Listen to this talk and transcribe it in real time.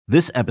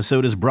This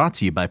episode is brought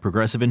to you by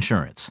Progressive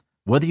Insurance.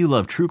 Whether you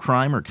love true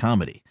crime or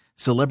comedy,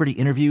 celebrity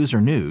interviews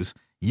or news,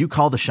 you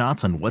call the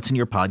shots on what's in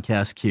your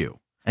podcast queue.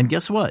 And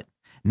guess what?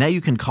 Now you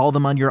can call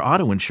them on your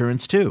auto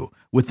insurance too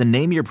with the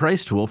Name Your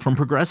Price tool from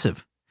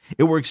Progressive.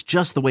 It works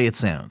just the way it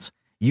sounds.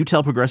 You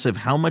tell Progressive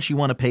how much you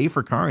want to pay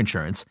for car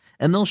insurance,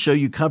 and they'll show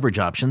you coverage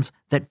options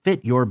that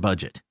fit your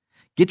budget.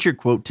 Get your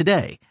quote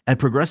today at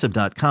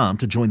Progressive.com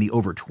to join the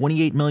over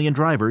 28 million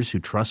drivers who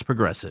trust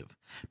Progressive.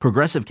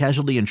 Progressive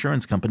Casualty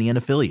Insurance Company and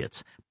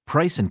Affiliates.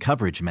 Price and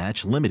coverage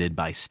match limited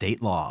by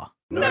state law.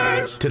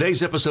 Nerds.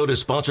 Today's episode is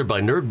sponsored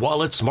by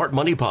NerdWallet's Smart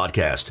Money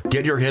Podcast.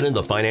 Get your head in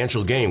the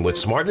financial game with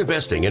smart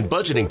investing and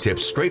budgeting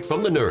tips straight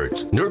from the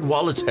nerds.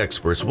 NerdWallet's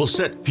experts will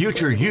set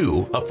future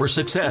you up for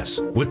success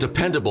with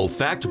dependable,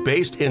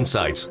 fact-based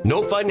insights.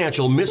 No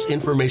financial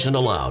misinformation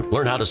allowed.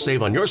 Learn how to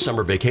save on your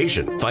summer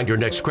vacation, find your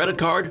next credit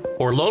card,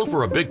 or loan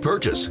for a big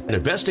purchase, and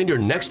invest in your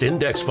next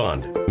index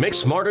fund. Make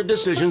smarter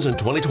decisions in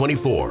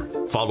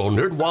 2024. Follow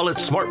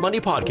NerdWallet's Smart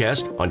Money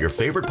Podcast on your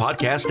favorite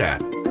podcast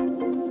app.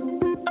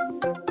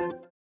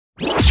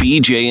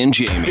 BJ and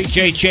Jamie.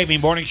 BJ and Jamie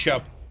Morning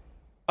Show.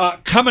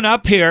 Coming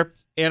up here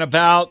in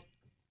about,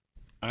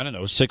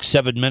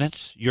 6-7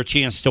 minutes, your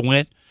chance to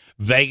win.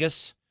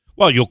 Vegas.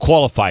 Well, you'll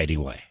qualify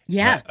anyway.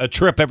 Yeah. A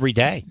trip every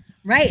day.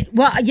 Right.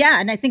 Well, yeah,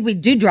 and I think we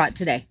do draw it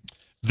today.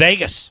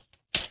 Vegas.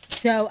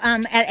 So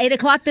at 8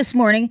 o'clock this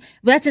morning,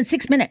 well, that's in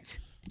 6 minutes.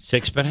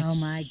 6 minutes? Oh,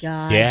 my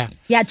God. Yeah.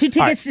 Yeah, 2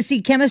 tickets to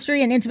see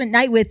Chemistry and Intimate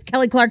Night with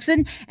Kelly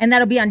Clarkson, and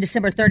that'll be on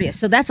December 30th.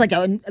 So that's like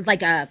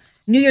a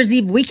New Year's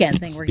Eve weekend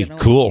thing we're giving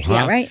away. Cool, huh?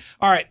 Yeah, right?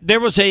 All right. There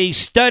was a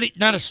survey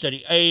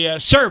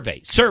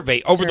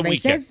over the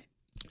weekend. Says?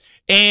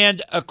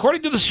 And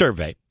according to the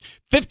survey,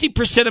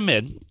 50% of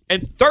men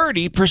and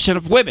 30%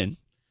 of women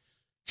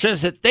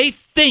says that they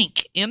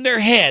think in their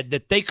head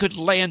that they could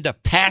land a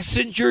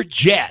passenger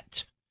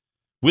jet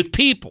with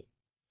people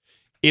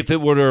if it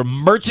were an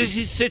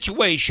emergency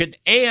situation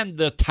and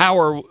the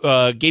tower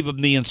gave them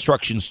the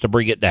instructions to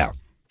bring it down.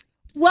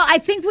 Well, I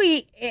think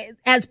we,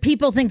 as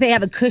people, think they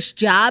have a cush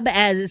job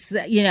as,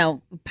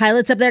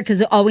 pilots up there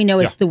because all we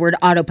know is the word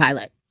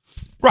autopilot.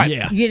 Right.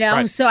 Yeah.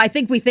 Right. So I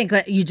think we think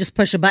that you just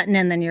push a button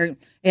and then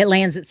it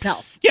lands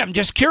itself. Yeah, I'm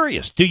just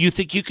curious. Do you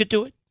think you could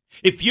do it?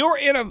 If you're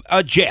in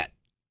a jet,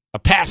 a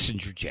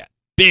passenger jet,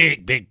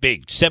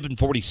 big,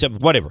 747,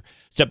 whatever,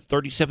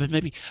 737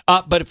 maybe.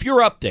 But if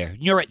you're up there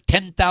and you're at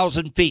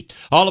 10,000 feet,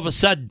 all of a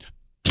sudden,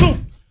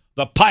 boom,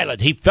 the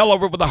pilot, he fell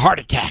over with a heart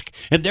attack.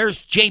 And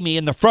there's Jamie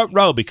in the front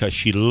row because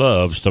she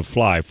loves to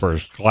fly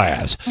first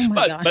class. Oh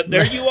my God. But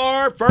there you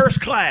are, first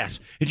class.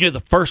 And you're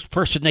the first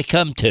person they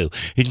come to.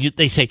 And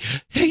they say,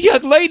 hey,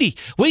 young lady,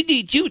 we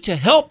need you to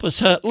help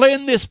us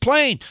land this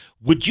plane.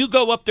 Would you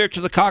go up there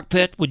to the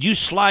cockpit? Would you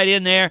slide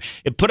in there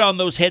and put on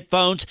those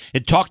headphones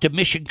and talk to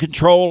mission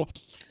control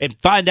and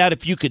find out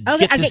if you could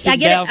get this thing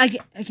down? I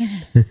get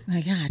it. Oh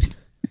my God.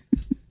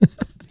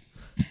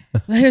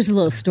 Well, here's a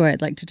little story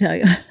I'd like to tell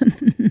you.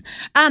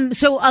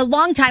 So a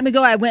long time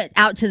ago, I went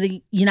out to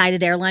the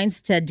United Airlines,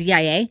 to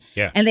DIA,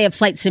 and they have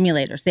flight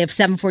simulators. They have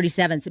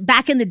 747s.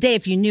 Back in the day,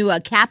 if you knew a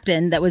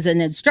captain that was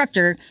an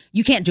instructor,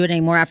 you can't do it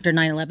anymore after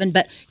 9/11,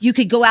 but you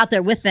could go out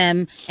there with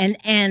them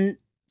and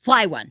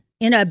fly one.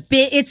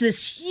 It's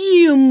this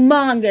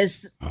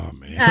humongous. Oh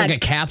man, it's like a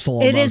capsule.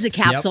 Almost. It is a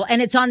capsule, and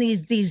it's on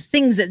these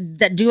things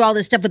that do all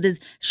this stuff with the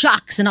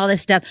shocks and all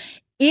this stuff.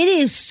 It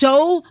is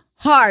so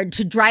hard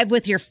to drive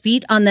with your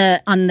feet on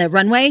the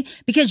runway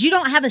because you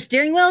don't have a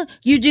steering wheel.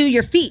 You do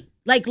your feet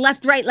like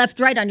left,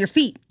 right on your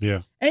feet.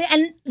 Yeah,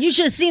 and you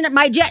should have seen it.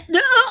 My jet.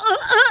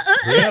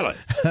 Really?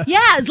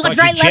 Yeah, it's left,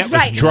 right, left,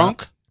 right.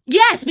 Drunk?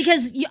 Yes,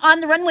 because on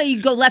the runway you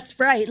go left,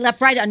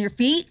 right on your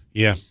feet.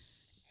 Yeah.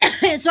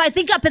 So I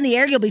think up in the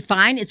air you'll be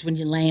fine. It's when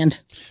you land.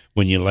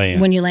 When you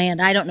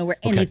land. I don't know where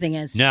anything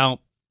is. Now,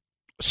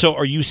 so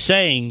are you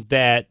saying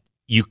that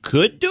you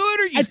could do it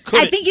or you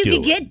couldn't? I think you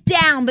could get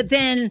down, but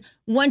then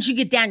once you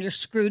get down, you're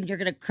screwed. You're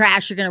going to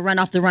crash. You're going to run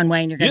off the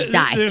runway, and you're going to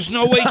die. There's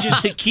no way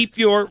just to keep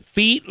your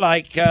feet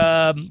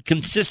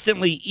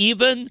consistently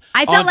even.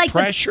 I felt on like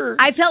pressure.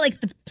 I felt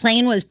like the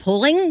plane was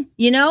pulling,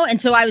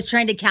 and so I was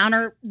trying to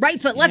counter right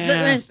foot, left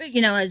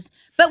foot,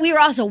 but we were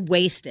also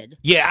wasted.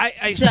 Yeah,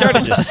 I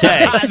started to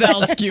say.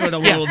 That'll skew it a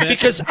little bit.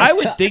 Because I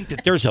would think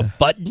that there's a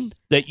button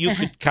that you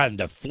could kind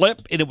of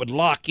flip and it would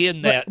lock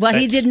in that. Well,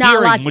 he that did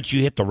not lock. once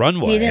you hit the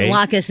runway. He didn't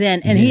lock us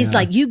in, and he's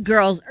like, "You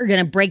girls are going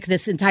to break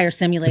this entire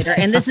simulator,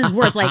 and this is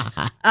worth like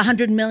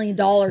 $100 million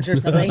or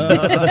something."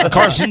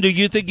 Carson, do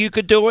you think you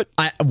could do it?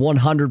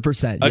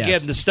 100%. Yes.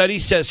 Again, the study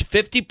says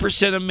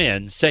 50% of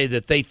men say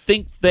that they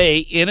think they,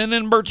 in an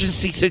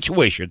emergency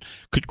situation,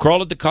 could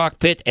crawl at the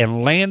cockpit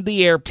and land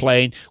the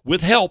airplane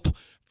with help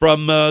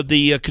from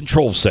the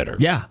control center.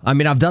 Yeah, I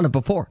mean, I've done it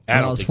before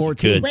when I was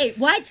 14. Wait,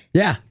 what?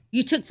 Yeah.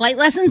 You took flight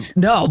lessons?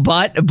 No,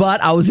 but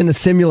I was in a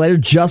simulator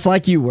just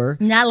like you were.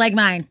 Not like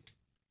mine.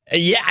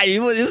 Yeah, it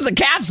was a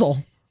capsule.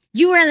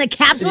 You were in the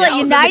capsule at I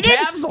was United? in the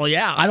capsule,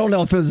 yeah. I don't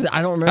know if it was.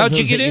 I don't remember. How'd if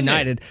you it was get at in there?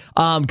 United?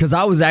 Because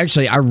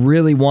I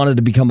really wanted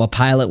to become a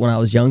pilot when I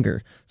was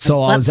younger.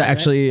 So I was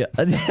actually,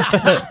 like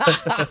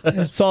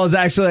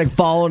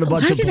following a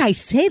bunch Why of. did I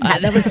say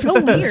that? That was so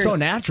It weird. was so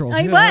natural.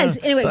 I was.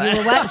 Anyway, you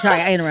were what? Sorry,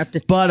 I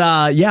interrupted. But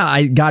I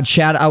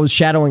was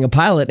shadowing a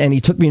pilot, and he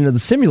took me into the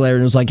simulator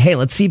and was like, "Hey,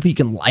 let's see if you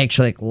can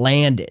actually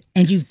land it."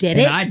 And you did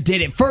And it? I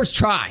did it first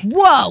try.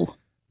 Whoa.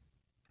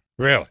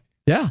 Really?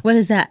 Yeah. What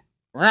is that?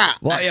 Well,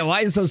 yeah. Why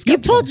are you so You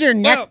skeptical? pulled your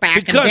neck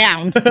back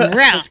and down.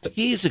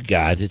 He's a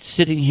guy that's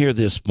sitting here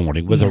this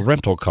morning with a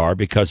rental car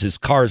because his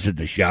car's in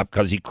the shop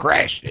because he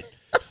crashed it.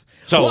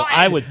 So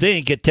I would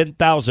think at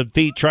 10,000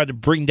 feet trying to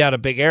bring down a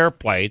big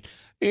airplane,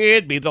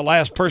 it'd be the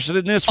last person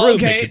in this room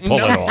that could pull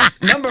it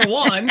off. Number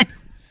one,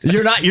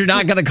 you're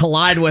not going to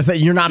collide with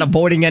it. You're not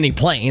avoiding any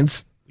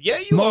planes. Yeah,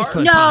 you Most are.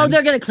 of the No, time.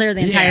 they're going to clear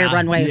the entire Yeah,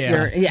 runway yeah. if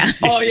you're, yeah.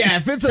 Oh yeah,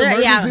 if it's an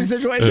emergency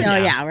situation. Oh,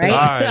 yeah, right?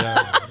 All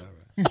right.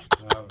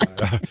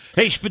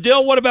 Hey,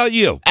 Spadil, what about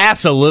you?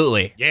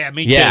 Absolutely. Yeah,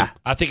 me Yeah. too.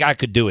 I think I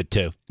could do it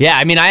too. Yeah,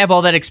 I mean, I have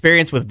all that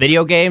experience with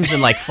video games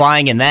and like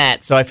flying in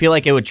that, so I feel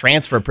like it would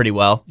transfer pretty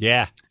well.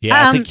 Yeah,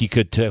 I think you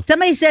could too.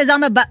 Somebody says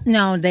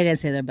no, they didn't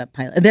say they're a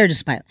pilot. They're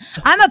just pilot.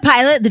 I'm a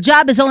pilot. The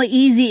job is only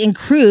easy in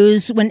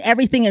cruise when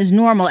everything is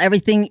normal.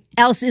 Everything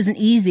else isn't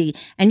easy.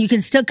 And you can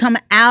still come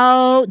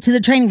out to the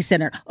training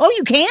center. Oh,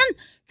 you can?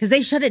 Because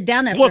they shut it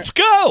down after. Let's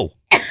go.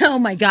 Oh,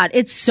 my God.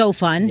 It's so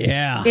fun.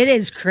 Yeah. It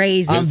is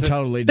crazy. I'm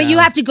totally down. But you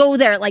have to go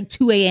there at like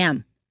 2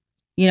 a.m.,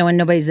 when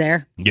nobody's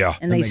there. Yeah.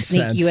 And they Makes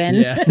sneak sense. you in.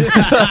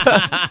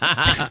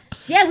 Yeah.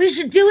 Yeah, we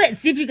should do it.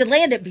 See if you could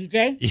land it,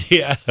 BJ.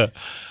 Yeah.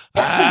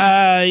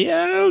 I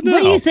don't know.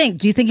 What do you think?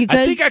 Do you think you could?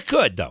 I think I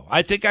could, though.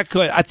 I think I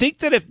could. I think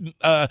that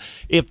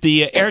if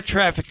the air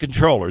traffic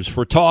controllers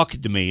were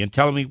talking to me and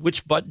telling me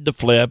which button to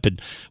flip and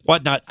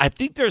whatnot, I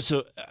think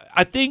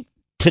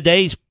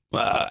today's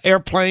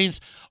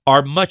airplanes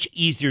are much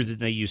easier than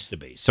they used to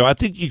be. So I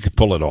think you could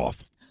pull it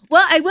off.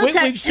 Well, I will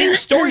tell you. We've seen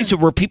stories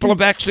where people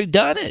have actually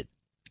done it.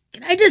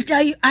 Can I just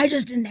tell you, I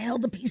just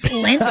inhaled a piece of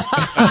lint. And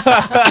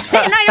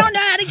I don't know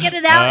how to get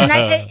it out. And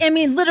I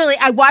mean, literally,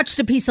 I watched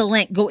a piece of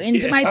lint go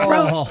into my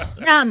throat.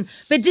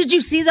 But did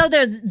you see, though,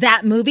 there's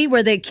that movie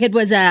where the kid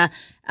was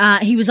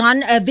he was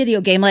on a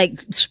video game, like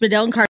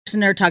Spadil and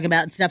Carson are talking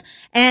about and stuff.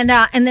 And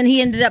then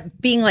he ended up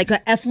being like a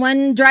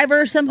F1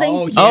 driver or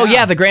something. Oh,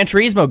 yeah, the Gran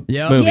Turismo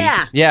movie.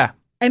 Yeah. Yeah.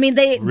 I mean,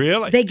 they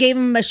gave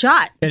him a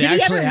shot. It Did he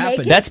actually ever make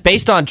happened. it? That's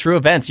based on true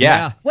events,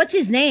 yeah. What's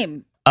his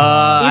name?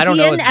 I don't Is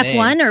know he in his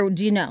F1 name. or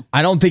do you know?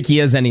 I don't think he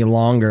is any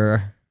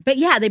longer. But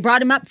yeah, they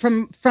brought him up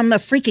from a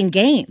freaking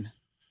game.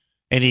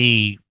 And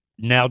he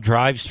now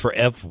drives for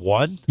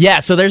F1? Yeah,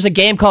 so there's a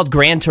game called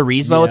Gran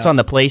Turismo. Yeah. It's on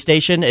the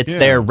PlayStation. It's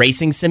their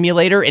racing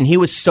simulator, and he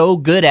was so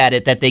good at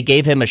it that they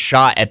gave him a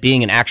shot at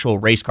being an actual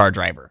race car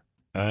driver.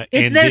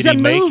 There's a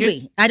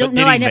movie. I don't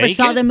know. I never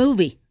saw the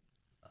movie.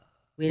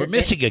 We're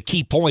missing a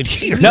key point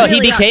here. No,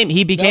 really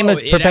he became No, a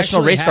it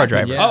professional actually race car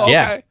happened, driver. yeah. Oh,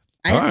 okay.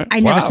 Yeah. I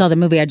never saw the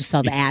movie. I just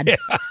saw the ad.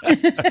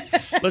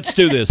 Let's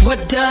do this.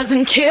 What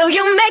doesn't kill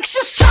you makes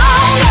you stronger.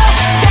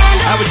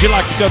 Stand How up. would you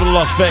like to go to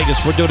Las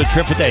Vegas? We're doing a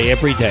trip a day,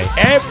 every day.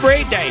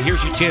 Every day.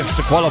 Here's your chance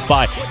to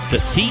qualify to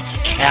see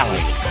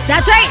Kelly.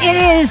 That's right. It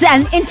is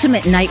an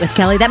intimate night with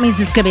Kelly. That means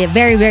it's going to be a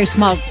very, very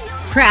small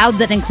crowd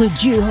that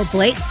includes you,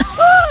 hopefully.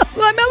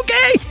 I'm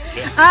okay.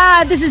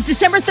 This is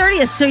December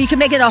 30th, so you can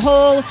make it a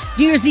whole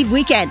New Year's Eve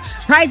weekend.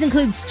 Prize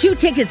includes 2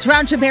 tickets,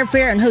 round-trip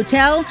airfare, and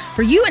hotel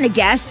for you and a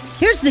guest.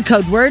 Here's the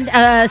code word,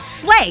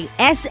 SLEIGH,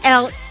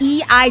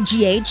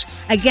 S-L-E-I-G-H.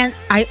 Again,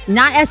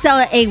 not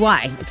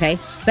S-L-A-Y, okay?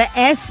 But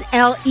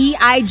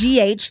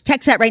S-L-E-I-G-H.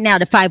 Text that right now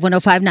to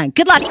 51059.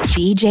 Good luck.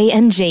 BJ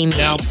and Jamie.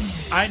 Now,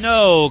 I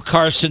know,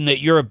 Carson,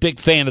 that you're a big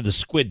fan of the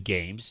Squid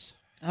Games.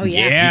 Oh,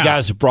 yeah. You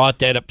guys have brought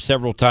that up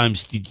several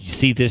times. Did you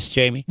see this,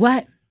 Jamie?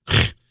 What?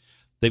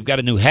 They've got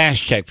a new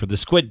hashtag for the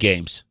Squid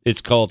Games.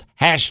 It's called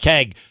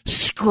hashtag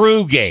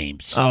Screw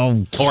Games.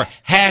 Oh. Or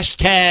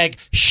hashtag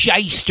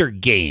Shyster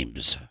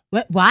Games.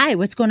 What? Why?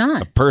 What's going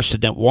on?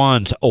 Person that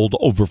won's owed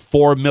over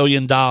 $4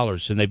 million,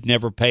 and they've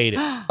never paid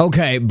it.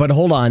 Okay, but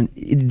hold on.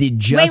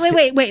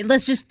 Wait.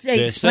 Let's just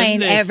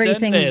explain Listen,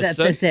 everything that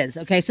this is.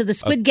 Okay, so the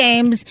Squid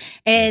Games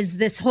is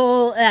this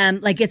whole,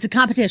 it's a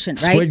competition,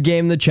 right? Squid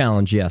Game, the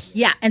challenge, yes.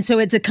 Yeah, and so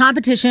it's a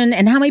competition,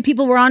 and how many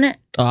people were on it?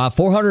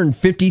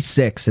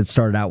 456 it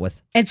started out with.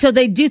 And so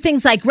they do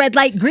things like red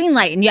light, green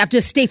light, and you have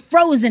to stay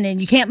frozen and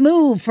you can't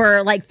move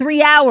for like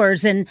 3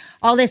 hours and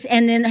all this.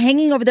 And then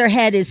hanging over their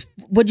head is,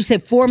 what'd you say,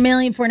 4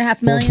 million,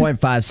 4.5 million?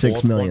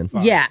 4.56 million.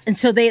 Yeah. And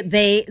so they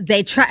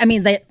try,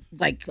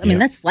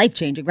 that's life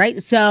changing,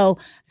 right? So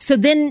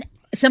then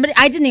somebody,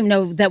 I didn't even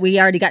know that we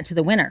already got to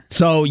the winner.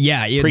 So,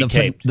 yeah,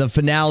 the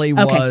finale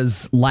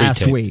was last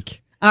Pre-taped. week.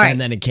 All right.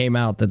 And then it came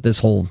out that this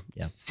whole...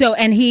 Yeah. So,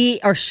 and he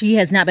or she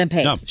has not been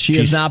paid. No. She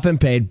has not been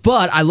paid,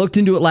 but I looked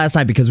into it last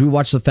night because we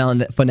watched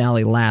the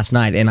finale last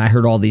night, and I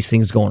heard all these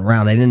things going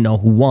around. I didn't know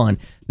who won.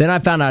 Then I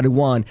found out who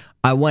won.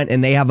 I went,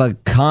 and they have a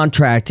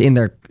contract in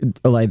their,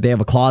 they have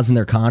a clause in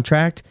their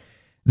contract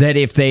that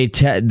if they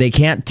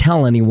can't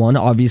tell anyone,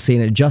 obviously,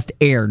 and it just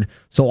aired,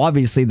 so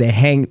obviously they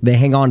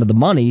hang on to the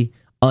money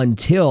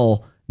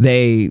until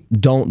they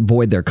don't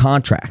void their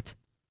contract.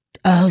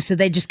 Oh, so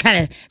they just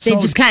kind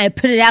of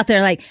put it out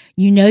there like,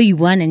 you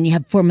won and you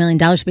have $4 million,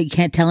 but you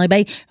can't tell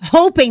anybody,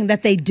 hoping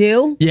that they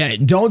do. Yeah,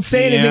 don't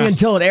say anything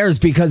until it airs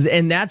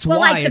and that's why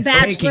like it's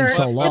taking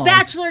so long. The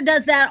Bachelor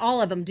does that.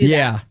 All of them do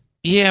that.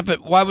 Yeah,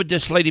 but why would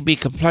this lady be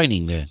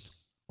complaining then?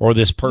 Or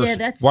this person? Yeah,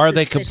 that's why are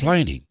suspicious. they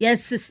complaining? Yeah,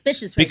 it's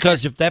suspicious.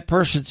 Because if that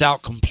person's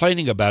out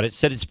complaining about it,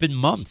 said it's been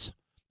months.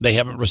 They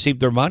haven't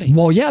received their money.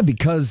 Well, yeah,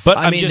 because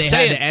but they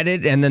had to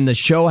edit and then the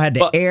show had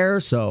to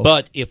air. So,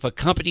 but if a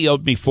company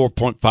owed me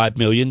 $4.5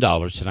 million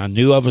and I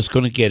knew I was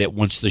going to get it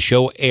once the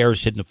show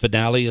airs and the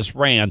finale is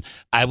ran,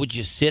 I would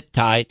just sit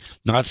tight,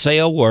 not say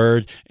a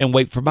word, and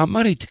wait for my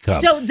money to come.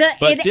 So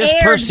this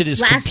person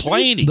is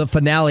complaining. Week? The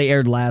finale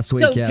aired last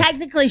week. So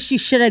technically, she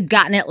should have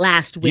gotten it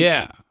last week.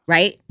 Yeah,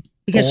 right?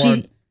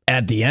 Because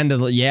at the end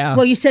of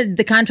Well, you said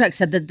the contract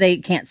said that they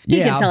can't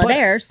speak until it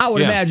airs. I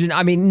would imagine.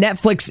 I mean,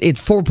 Netflix. It's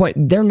 4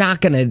 point. They're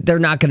not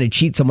gonna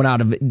cheat someone out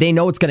of it. They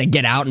know it's gonna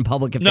get out in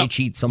public if they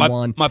cheat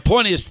someone. My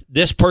point is,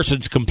 this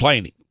person's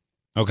complaining.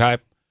 Okay,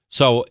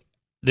 so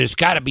there's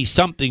got to be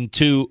something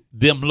to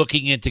them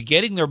looking into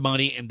getting their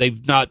money, and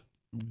they've not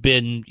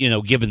been,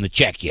 given the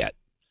check yet.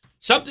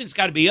 Something's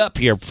got to be up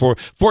here for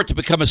it to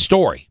become a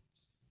story.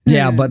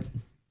 Yeah, but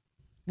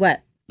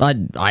what?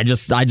 I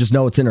just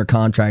know it's in her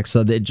contract,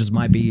 so it just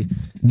might be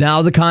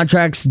now the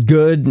contract's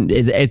good.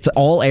 It's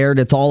all aired.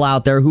 It's all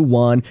out there. Who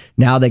won?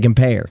 Now they can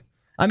pay her.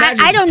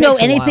 I don't know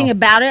anything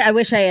about it. I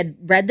wish I had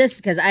read this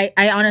because I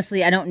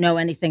honestly don't know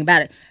anything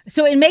about it.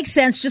 So it makes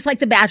sense. Just like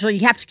The Bachelor,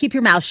 you have to keep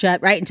your mouth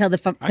shut right until the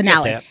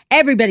finale.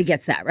 Everybody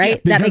gets that,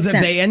 right? Yeah, that makes sense.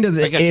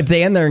 If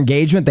they end their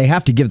engagement, they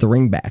have to give the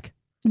ring back.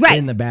 Right.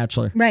 In The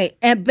Bachelor. Right.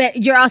 But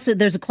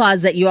there's a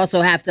clause that you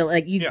also have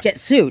to,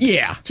 get sued.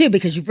 Yeah. Too,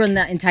 because you've run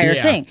that entire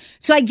thing.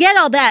 So I get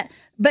all that.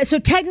 But so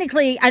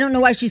technically, I don't know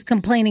why she's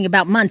complaining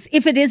about months.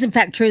 If it is, in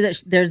fact, true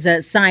that there's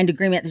a signed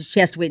agreement that she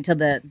has to wait until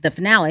the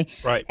finale.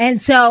 Right.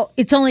 And so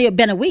it's only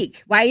been a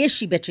week. Why is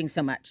she bitching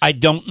so much? I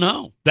don't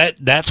know.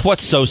 That's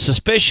what's so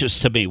suspicious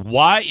to me.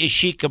 Why is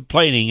she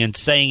complaining and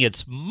saying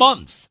it's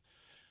months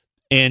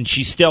and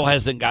she still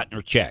hasn't gotten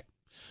her check?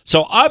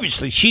 So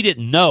obviously she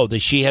didn't know that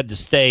she had to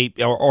stay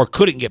or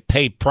couldn't get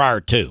paid prior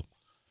to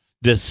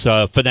this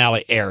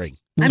finale airing.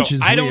 So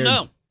I don't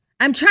know.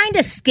 I'm trying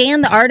to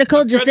scan the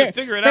article just to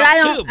figure it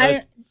out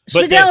too.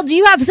 Spadell, do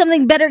you have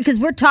something better? Because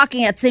we're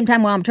talking at the same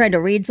time while I'm trying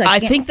to read. So I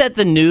think that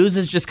the news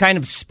is just kind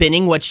of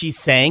spinning what she's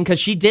saying, because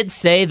she did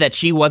say that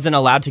she wasn't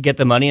allowed to get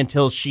the money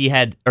until she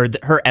had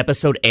her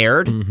episode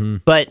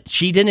aired, but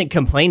she didn't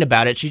complain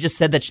about it. She just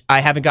said that I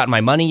haven't gotten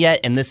my money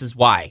yet, and this is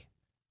why.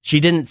 She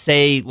didn't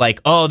say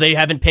they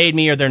haven't paid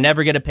me or they're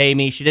never going to pay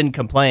me. She didn't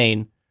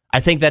complain.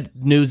 I think that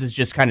news is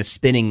just kind of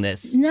spinning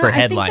this for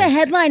headline. I think the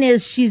headline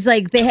is she's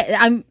like,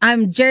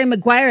 I'm Jerry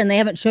Maguire and they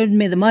haven't shown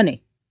me the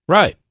money.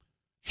 Right.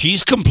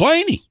 She's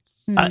complaining.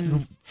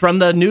 From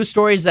the news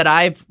stories that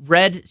I've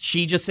read,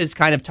 she just is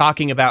kind of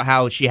talking about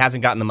how she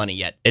hasn't gotten the money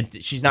yet.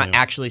 She's not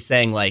actually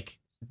saying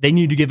they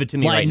need to give it to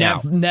me right now.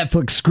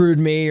 Netflix screwed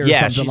me or something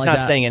like that. Yeah, she's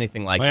not saying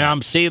anything like that.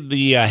 I'm seeing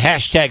the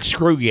hashtag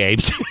screw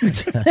games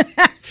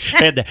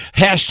and the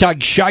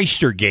hashtag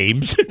shyster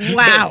games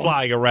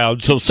flying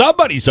around. So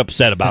somebody's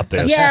upset about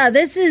this. Yeah,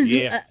 this is...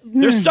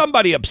 There's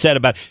somebody upset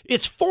about it.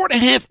 It's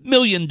 $4.5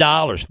 million,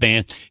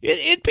 man.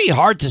 It'd be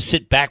hard to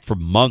sit back for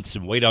months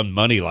and wait on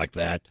money like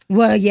that.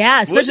 Well,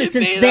 yeah, especially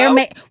since they're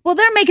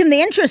making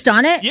the interest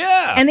on it.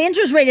 Yeah. And the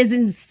interest rate is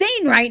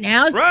insane right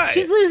now. Right.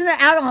 She's losing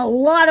out on a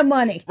lot of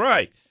money.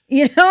 Right.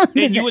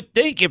 And you would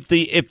think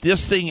if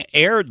this thing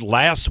aired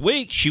last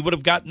week, she would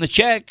have gotten the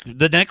check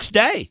the next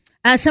day.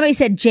 Somebody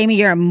said, Jamie,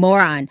 you're a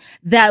moron.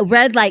 The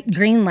red light,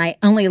 green light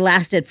only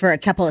lasted for a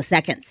couple of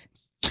seconds.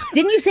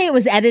 Didn't you say it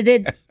was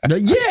edited?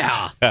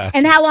 Yeah.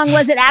 And how long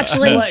was it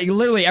actually?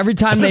 Literally, every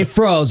time they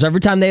froze,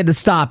 every time they had to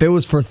stop, it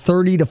was for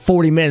 30 to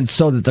 40 minutes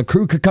so that the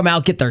crew could come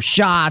out, get their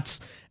shots.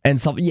 And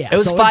so, it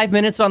was 5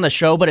 minutes on the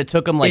show, but it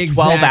took them 12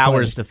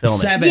 hours to film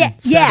it.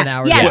 7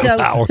 hours. Yeah,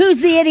 so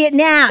who's the idiot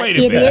now,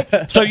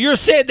 idiot? So you're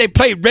saying they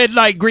played red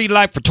light, green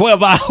light for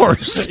 12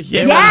 hours?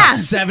 Yeah.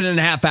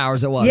 7.5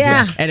 hours it was.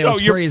 Yeah. And it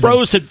was you're freezing.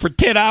 frozen for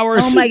 10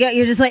 hours? Oh my God,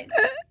 you're just like...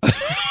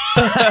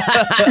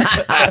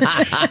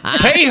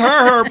 Pay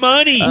her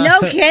money. No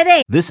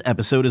kidding. This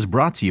episode is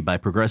brought to you by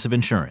Progressive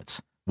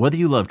Insurance. Whether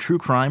you love true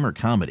crime or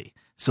comedy,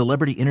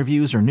 celebrity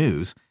interviews or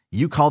news,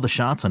 you call the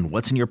shots on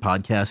what's in your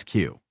podcast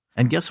queue.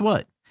 And guess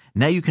what?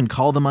 Now you can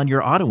call them on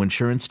your auto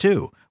insurance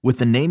too with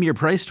the Name Your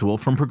Price tool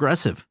from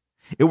Progressive.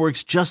 It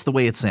works just the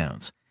way it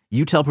sounds.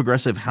 You tell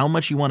Progressive how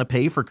much you want to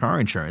pay for car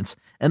insurance,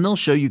 and they'll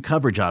show you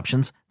coverage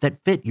options that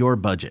fit your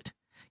budget.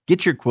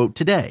 Get your quote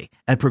today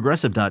at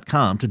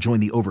Progressive.com to join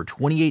the over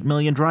 28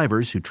 million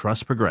drivers who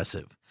trust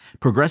Progressive.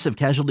 Progressive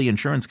Casualty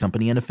Insurance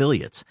Company and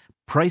Affiliates.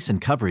 Price and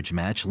coverage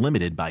match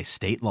limited by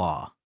state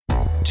law.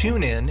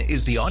 TuneIn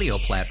is the audio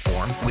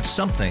platform with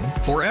something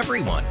for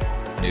everyone.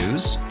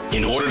 News.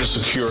 In order to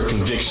secure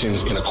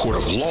convictions in a court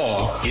of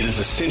law, it is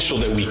essential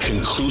that we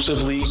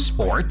conclusively.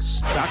 Sports.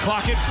 Shot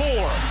clock at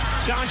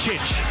 4.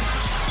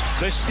 Doncic.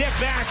 The step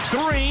back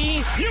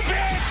 3. You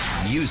bet.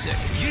 Music.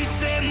 You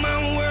set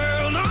my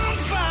world on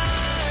fire.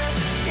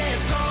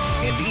 Yes,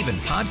 And even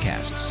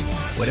podcasts.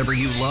 Whatever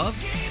you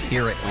love,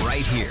 hear it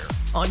right here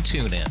on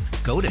TuneIn.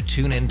 Go to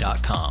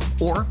tunein.com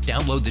or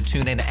download the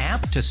TuneIn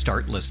app to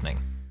start listening.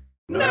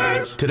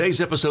 Nerds. Today's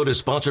episode is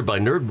sponsored by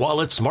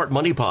NerdWallet's Smart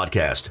Money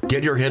Podcast.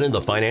 Get your head in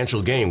the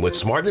financial game with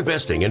smart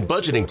investing and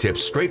budgeting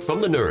tips straight from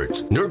the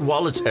nerds.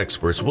 NerdWallet's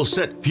experts will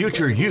set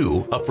future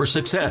you up for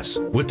success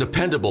with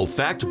dependable,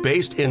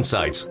 fact-based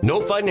insights.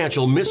 No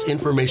financial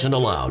misinformation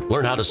allowed.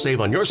 Learn how to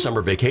save on your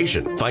summer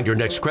vacation, find your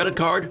next credit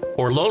card,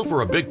 or loan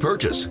for a big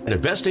purchase, and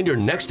invest in your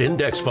next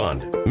index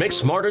fund. Make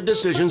smarter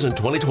decisions in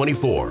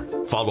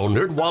 2024. Follow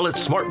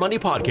NerdWallet's Smart Money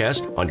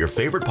Podcast on your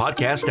favorite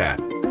podcast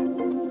app.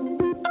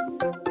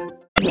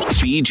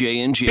 BJ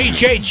and Jamie.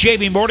 BJ and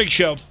Jamie Morning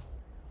Show.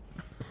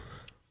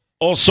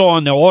 Also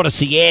on the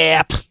Odyssey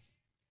app.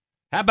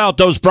 How about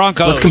those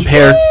Broncos? Let's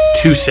compare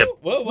two sip.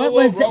 What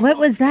was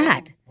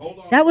that?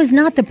 That was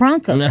not the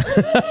Broncos.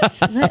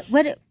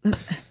 what?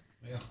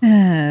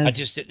 I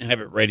just didn't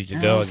have it ready to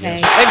go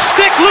again. And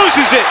Stick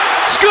loses it.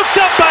 Scooped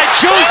up by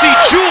Josie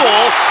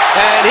Jewell.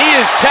 And he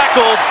is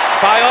tackled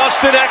by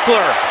Austin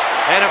Eckler.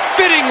 And a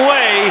fitting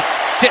way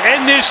to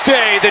end this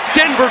day, the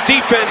Denver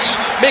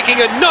defense making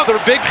another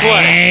big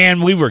play.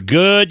 And we were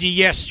good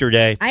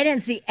yesterday. I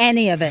didn't see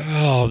any of it.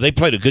 Oh, they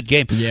played a good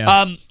game.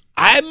 Yeah.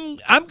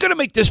 I'm going to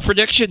make this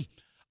prediction.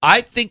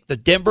 I think the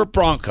Denver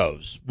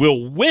Broncos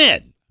will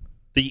win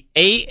the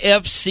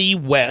AFC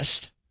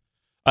West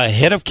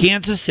ahead of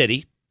Kansas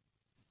City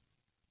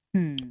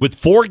with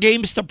 4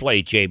 games to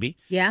play, Jamie.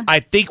 Yeah. I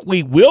think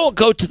we will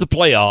go to the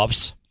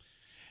playoffs.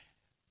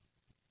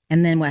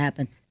 And then what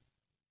happens?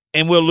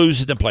 And we'll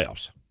lose in the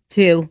playoffs.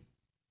 2.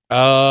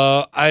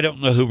 I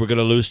don't know who we're going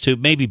to lose to.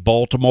 Maybe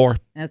Baltimore.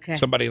 Okay.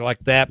 Somebody like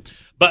that.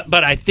 But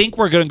I think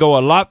we're going to go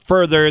a lot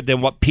further than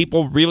what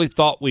people really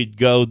thought we'd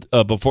go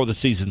before the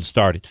season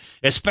started,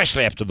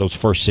 especially after those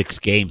first 6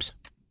 games.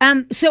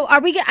 So are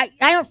we? I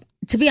don't.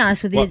 To be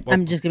honest with you,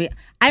 I'm just gonna be.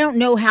 I don't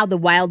know how the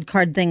wild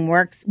card thing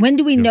works. When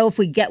do we know if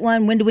we get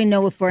one? When do we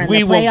know if we're in the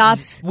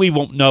playoffs? We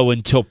won't know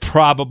until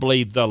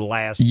probably the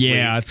last week.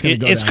 It's going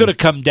to go It's going to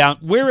come down.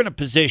 We're in a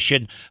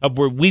position of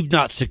where we've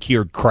not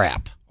secured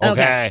crap.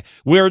 Okay.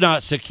 We're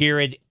not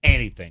securing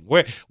anything.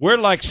 We're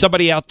like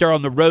somebody out there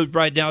on the road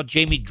right now,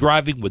 Jamie,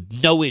 driving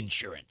with no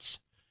insurance.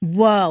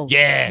 Whoa.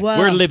 Yeah. Whoa.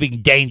 We're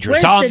living dangerous.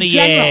 Where's on the the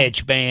general?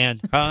 edge,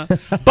 man. Huh?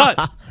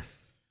 But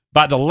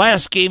by the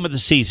last game of the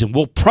season,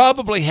 we'll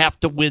probably have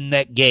to win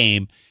that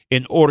game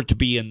in order to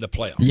be in the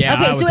playoffs. Yeah.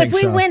 Okay, so if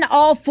we win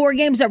all 4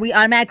 games, are we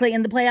automatically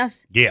in the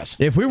playoffs? Yes.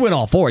 If we win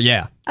all 4,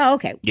 yeah. Oh,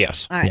 okay.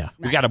 Yes. All right. Yeah.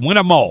 We got to win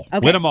them all.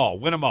 Okay. Win them all.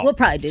 Win them all. We'll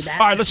probably do that.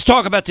 All right, let's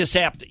talk about this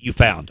app that you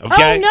found,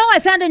 okay? Oh, no, I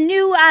found a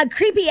new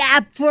creepy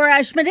app for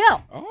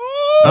Schmidl.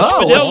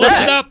 Spadil,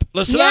 listen up.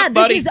 Listen up,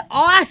 buddy. This is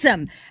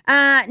awesome.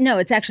 No,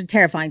 it's actually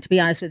terrifying, to be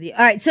honest with you.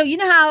 All right, so you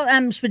know how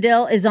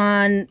Schmidl is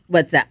on,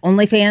 what's that,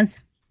 OnlyFans?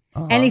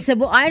 And he said,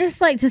 well, I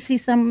just like to see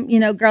some,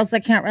 girls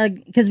that can't really,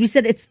 because we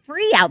said it's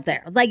free out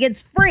there. Like,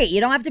 it's free.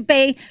 You don't have to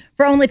pay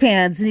for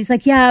OnlyFans. And he's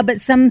like, yeah, but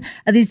some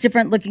of these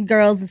different looking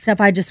girls and stuff,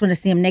 I just want to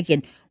see them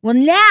naked. Well,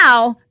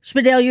 now,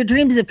 Schmidl, your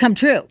dreams have come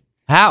true.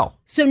 How?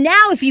 So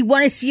now if you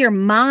want to see your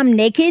mom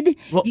naked,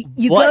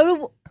 you go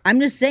to, I'm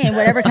just saying,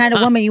 whatever kind of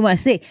woman you want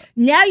to see.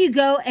 Now you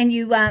go and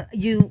you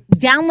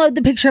download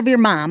the picture of your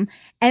mom,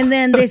 and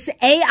then this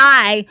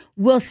AI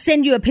will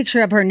send you a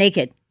picture of her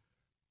naked.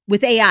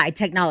 With AI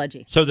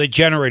technology. So they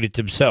generate it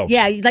themselves.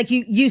 Yeah, like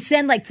you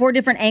send like 4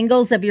 different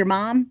angles of your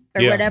mom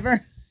or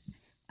whatever.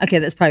 Okay,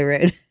 that's probably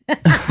rude. All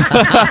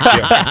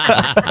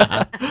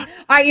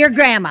right, your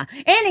grandma.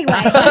 Anyway.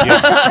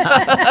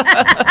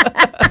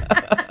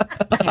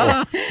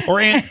 Or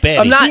Aunt Betty.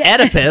 I'm not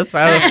Oedipus.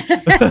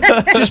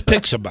 Just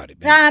pick somebody,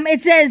 man.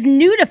 It says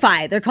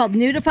Nudify. They're called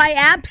Nudify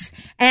apps,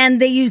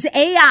 and they use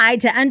AI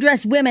to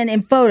undress women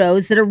in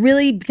photos that are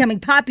really becoming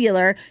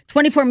popular.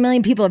 24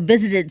 million people have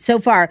visited so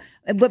far,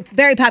 but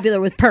very popular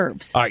with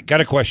pervs. All right,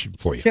 got a question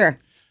for you. Sure.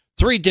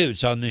 3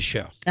 dudes on this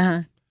show.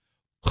 Uh-huh.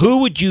 Who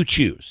would you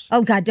choose?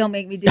 Oh, God, don't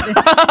make me do this.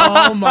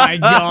 Oh, my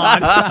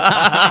God.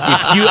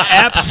 If you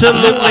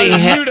absolutely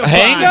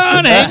hang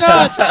on.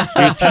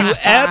 If you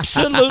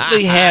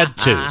absolutely had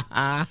to,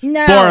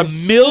 No. for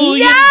 $1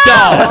 million,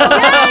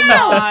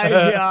 Oh, my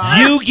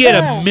God. you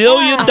get $1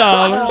 million.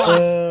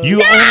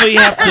 You only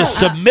have to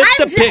submit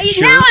the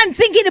picture. Now I'm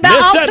thinking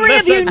about all 3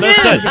 of you nude.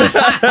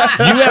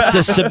 You have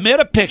to submit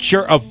a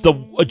picture of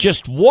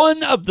just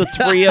one of the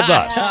 3 of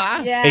us.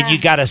 Yeah. And you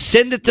got to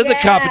send it to the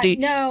company.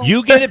 No.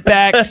 You get it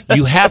back.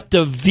 You have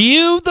to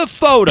view the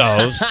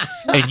photos,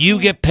 and you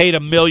get paid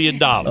 $1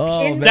 million.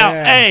 Oh,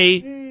 now,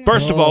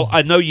 first of all,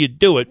 I know you'd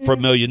do it for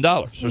 $1 million.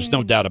 There's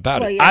no doubt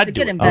about it. Well, yeah, it's I'd a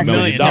do good it.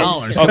 investment. $1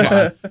 million.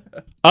 Okay.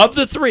 Of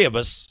the 3 of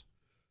us,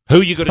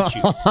 who are you going to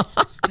choose?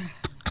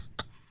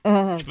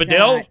 Oh,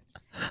 Spadil? God.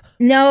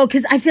 No,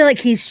 because I feel like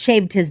he's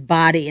shaved his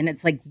body, and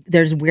it's like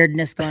there's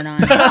weirdness going on.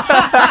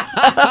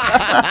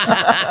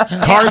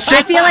 Carson?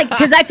 I feel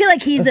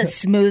like he's a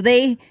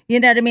smoothie.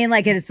 You know what I mean?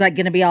 Like it's like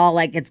going to be all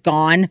like it's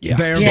gone. Yeah.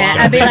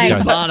 I'd be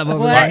like,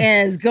 what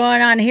is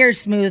going on here,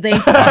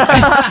 smoothie?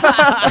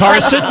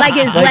 Carson? Like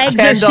his legs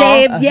are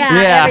shaved.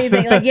 Yeah,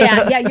 everything. Like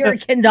yeah, you're a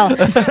Kindle.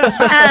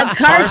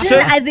 Carson,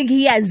 I think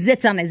he has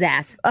zits on his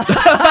ass.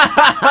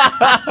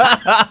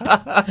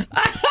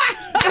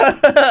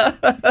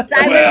 So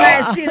I would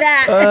want to see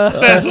that.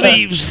 That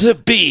leaves the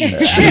beach.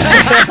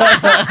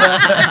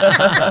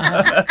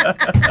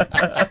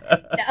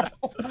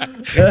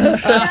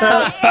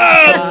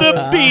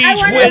 The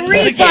beach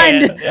wins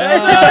again.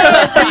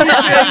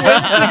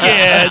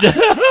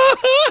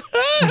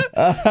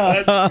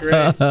 That's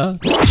great.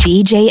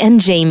 BJ and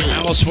Jamie.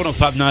 Alice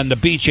 105.9, the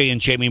BJ and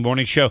Jamie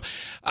Morning Show.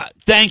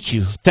 Thank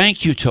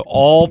you to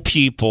all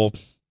people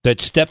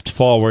that stepped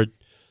forward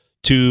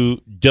to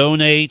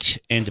donate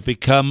and to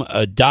become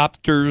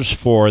adopters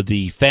for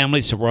the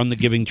families that were on the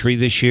Giving Tree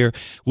this year.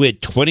 We had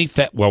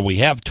we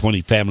have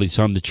 20 families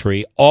on the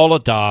tree, all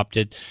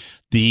adopted.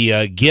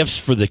 The gifts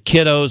for the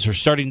kiddos are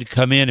starting to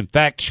come in. In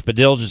fact,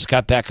 Spadil just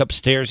got back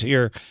upstairs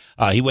here.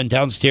 He went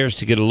downstairs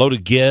to get a load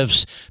of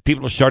gifts.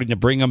 People are starting to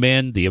bring them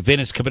in. The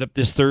event is coming up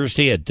this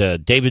Thursday at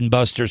Dave &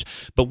 Buster's.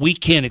 But we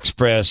can't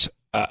express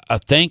a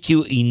thank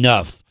you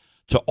enough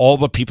to all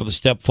the people that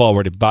step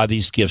forward and buy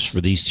these gifts for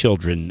these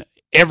children.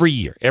 Every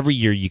year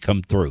you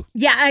come through.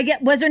 Yeah,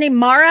 was her name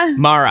Mara?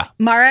 Mara,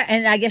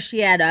 and I guess she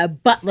had a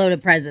buttload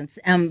of presents.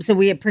 So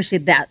we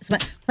appreciate that.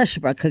 Plus she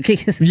brought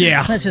cookies.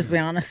 Yeah. Let's just be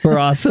honest. For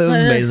us, it was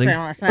amazing.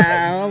 Let's be honest.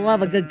 I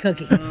love a good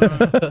cookie.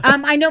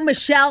 I know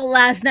Michelle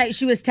last night,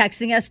 she was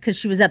texting us because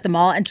she was at the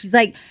mall, and she's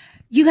like,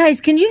 you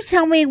guys, can you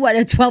tell me what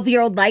a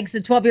 12-year-old likes,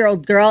 a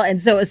 12-year-old girl? And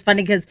so it was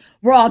funny because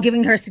we're all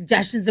giving her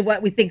suggestions of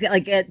what we think,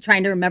 like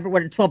trying to remember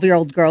what a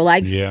 12-year-old girl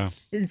likes. Yeah.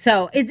 And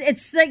so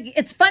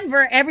it's fun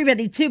for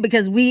everybody too,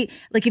 because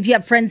if you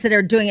have friends that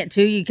are doing it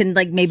too, you can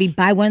like maybe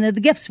buy one of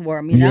the gifts for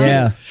them, you know?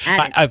 Yeah.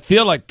 I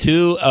feel like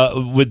too,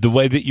 with the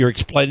way that you're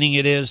explaining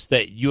it is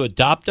that you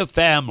adopt a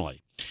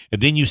family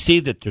and then you see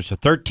that there's a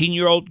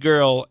 13-year-old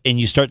girl and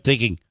you start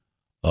thinking,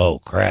 oh,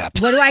 crap.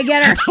 What do I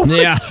get her?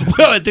 Yeah. What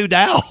do I do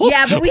now?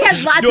 Yeah, but we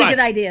had lots of good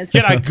ideas.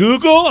 Can I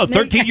Google a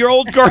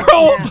 13-year-old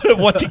girl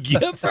what to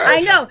give her?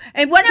 I know.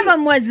 And one of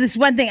them was this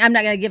one thing. I'm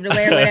not going to give it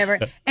away or whatever.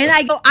 And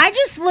I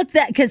just looked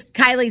at, because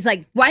Kylie's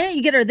like, why don't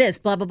you get her this,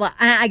 blah, blah, blah.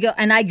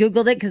 And I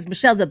Googled it because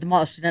Michelle's at the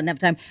mall. She doesn't have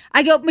time.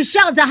 I go,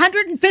 Michelle, it's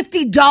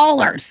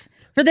 $150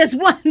 for this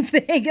one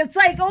thing. It's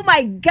like, oh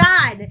my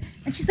God.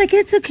 And she's like,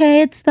 it's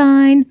okay, it's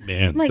fine.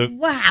 Man, I'm like,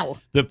 wow.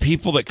 The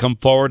people that come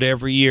forward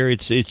every year,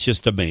 it's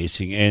just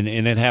amazing. And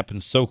it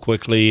happens so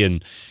quickly.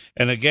 And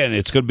again,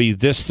 it's going to be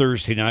this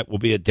Thursday night. We'll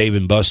be at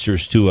Dave &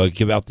 Buster's to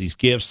give out these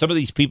gifts. Some of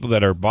these people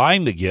that are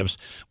buying the gifts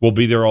will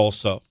be there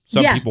also.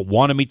 Some people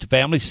want to meet the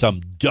family,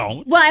 some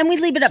don't. Well, and we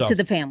leave it up to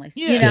the families,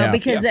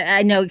 because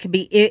I know it could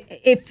be,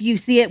 if you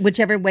see it,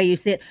 whichever way you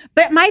see it.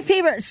 But my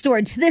favorite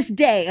story to this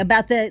day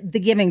about the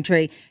Giving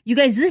Tree, you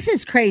guys, this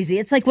is crazy.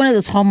 It's like one of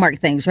those Hallmark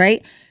things,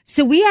 right?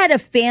 So we had a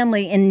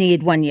family in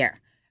need one year,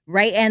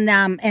 right?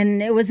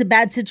 And it was a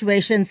bad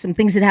situation. Some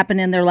things had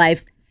happened in their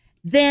life.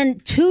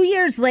 Then 2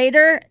 years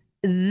later,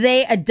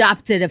 they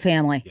adopted a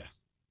family. Yeah.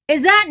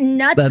 Is that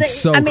nuts? That's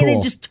so cool. They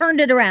just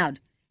turned it around.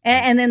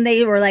 And then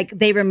they were like,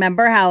 they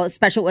remember how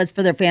special it was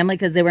for their family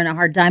because they were in a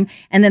hard time.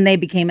 And then they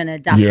became an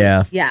adopter.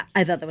 Yeah. Yeah,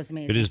 I thought that was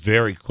amazing. It is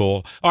very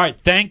cool. All right,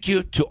 thank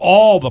you to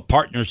all the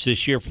partners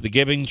this year for the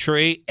Giving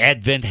Tree.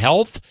 Advent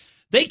Health.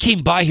 They came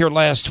by here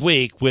last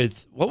week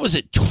with,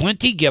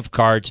 20 gift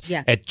cards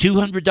at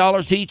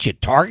 $200 each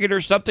at Target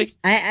or something?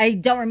 I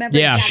don't remember.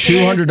 Yeah,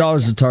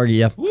 $200 at Target,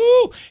 yeah.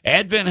 Woo!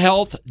 Advent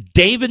Health,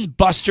 Dave &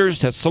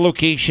 Buster's, that's the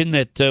location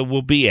that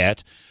we'll be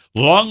at.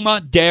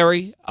 Longmont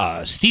Dairy,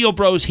 Steel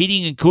Bros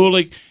Heating and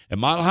Cooling,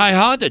 and Mile High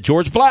Honda,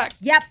 George Black.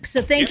 Yep.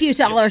 So thank you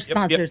to all our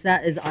sponsors.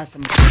 That is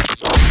awesome.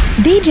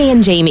 BJ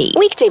and Jamie,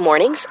 weekday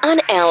mornings on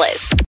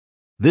Alice.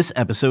 This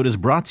episode is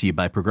brought to you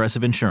by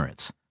Progressive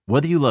Insurance.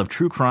 Whether you love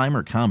true crime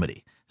or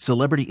comedy,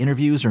 celebrity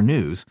interviews or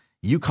news,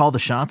 you call the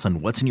shots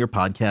on what's in your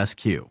podcast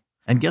queue.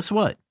 And guess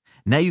what?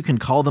 Now you can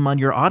call them on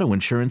your auto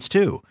insurance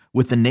too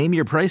with the Name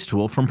Your Price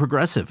tool from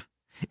Progressive.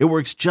 It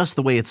works just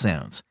the way it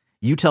sounds.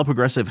 You tell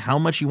Progressive how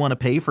much you want to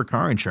pay for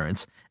car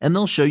insurance, and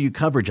they'll show you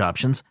coverage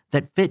options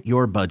that fit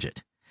your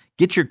budget.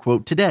 Get your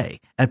quote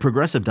today at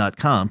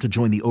Progressive.com to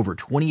join the over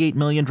 28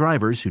 million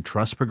drivers who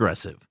trust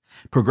Progressive.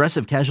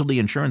 Progressive Casualty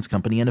Insurance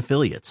Company and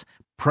Affiliates.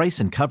 Price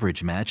and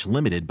coverage match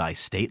limited by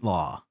state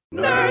law.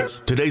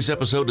 Nerds. Today's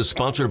episode is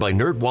sponsored by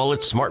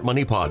NerdWallet's Smart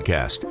Money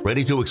Podcast.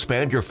 Ready to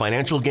expand your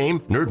financial game?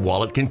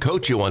 NerdWallet can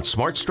coach you on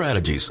smart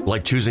strategies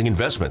like choosing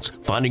investments,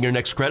 finding your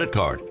next credit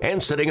card,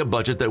 and setting a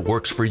budget that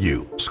works for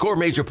you. Score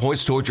major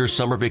points towards your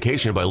summer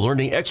vacation by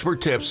learning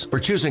expert tips for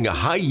choosing a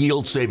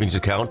high-yield savings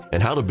account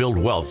and how to build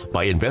wealth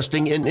by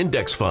investing in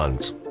index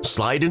funds.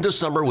 Slide into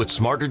summer with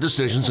smarter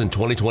decisions in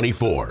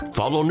 2024.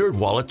 Follow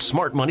NerdWallet's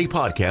Smart Money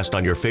Podcast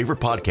on your favorite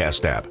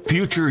podcast app.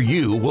 Future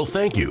you will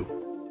thank you.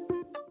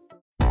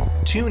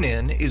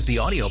 TuneIn is the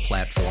audio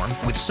platform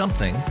with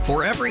something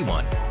for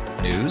everyone.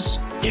 News.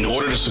 In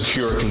order to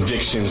secure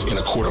convictions in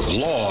a court of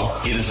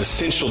law, it is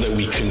essential that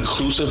we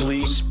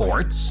conclusively.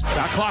 Sports.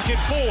 Got clock at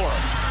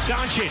 4.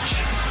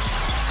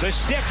 Doncic. The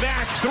step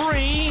back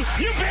 3.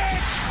 You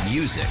bet.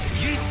 Music.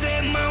 You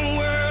set my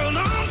world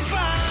on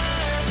fire.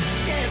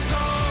 Yes,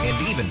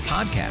 and even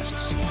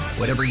podcasts.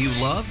 Whatever you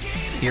love,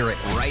 hear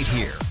it right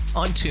here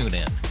on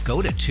TuneIn.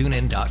 Go to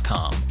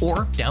TuneIn.com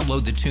or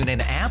download the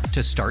TuneIn app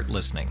to start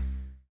listening.